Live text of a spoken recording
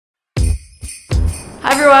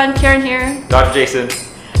Hi everyone, Karen here. Dr. Jason.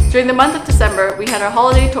 During the month of December, we had our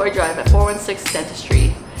holiday toy drive at 416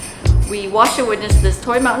 Dentistry. We watched and witnessed this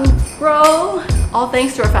toy mountain grow, all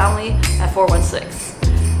thanks to our family at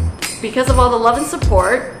 416. Because of all the love and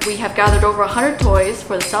support, we have gathered over 100 toys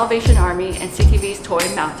for the Salvation Army and CTV's Toy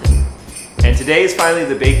Mountain. And today is finally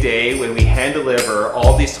the big day when we hand deliver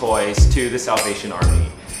all these toys to the Salvation Army.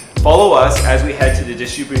 Follow us as we head to the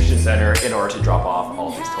distribution center in order to drop off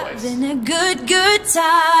all these toys. Having a good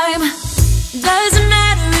time. Doesn't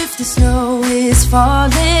matter if the snow is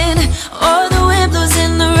falling or the wind blows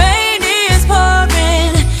and the rain is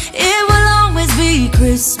pouring. It will always be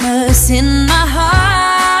Christmas in my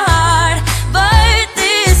heart. But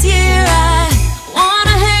this year I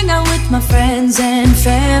wanna hang out with my friends and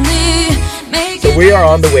family. So we are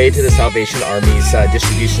on the way to the Salvation Army's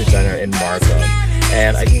distribution center in Markham.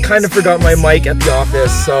 And I kind of forgot my mic at the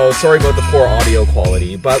office, so sorry about the poor audio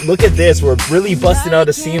quality. But look at this, we're really busting out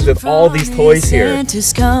the seams with all these toys here.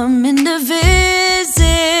 Santa's coming to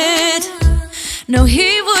visit. No,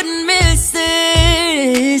 he wouldn't miss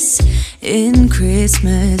this in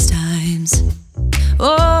Christmas times.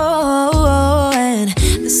 Oh, and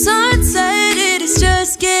the sunset, it is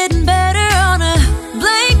just getting better on a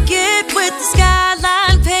blanket with the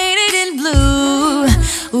skyline painted in blue.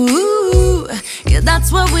 Ooh, yeah,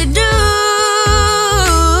 that's what we do.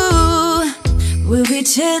 We'll be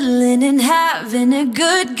chilling and having a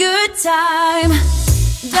good time.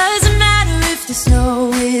 Doesn't matter if the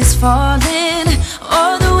snow is falling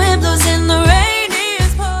or the wind blows and the rain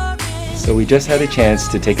is pouring. So we just had a chance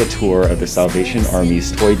to take a tour of the Salvation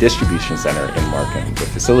Army's Toy Distribution Center in Markham. The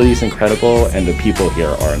facility is incredible and the people here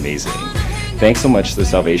are amazing. Thanks so much to the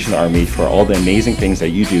Salvation Army for all the amazing things that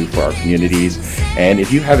you do for our communities. And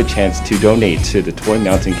if you have a chance to donate to the Toy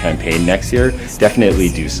Mountain campaign next year, definitely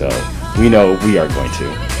do so. We know we are going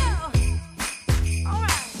to.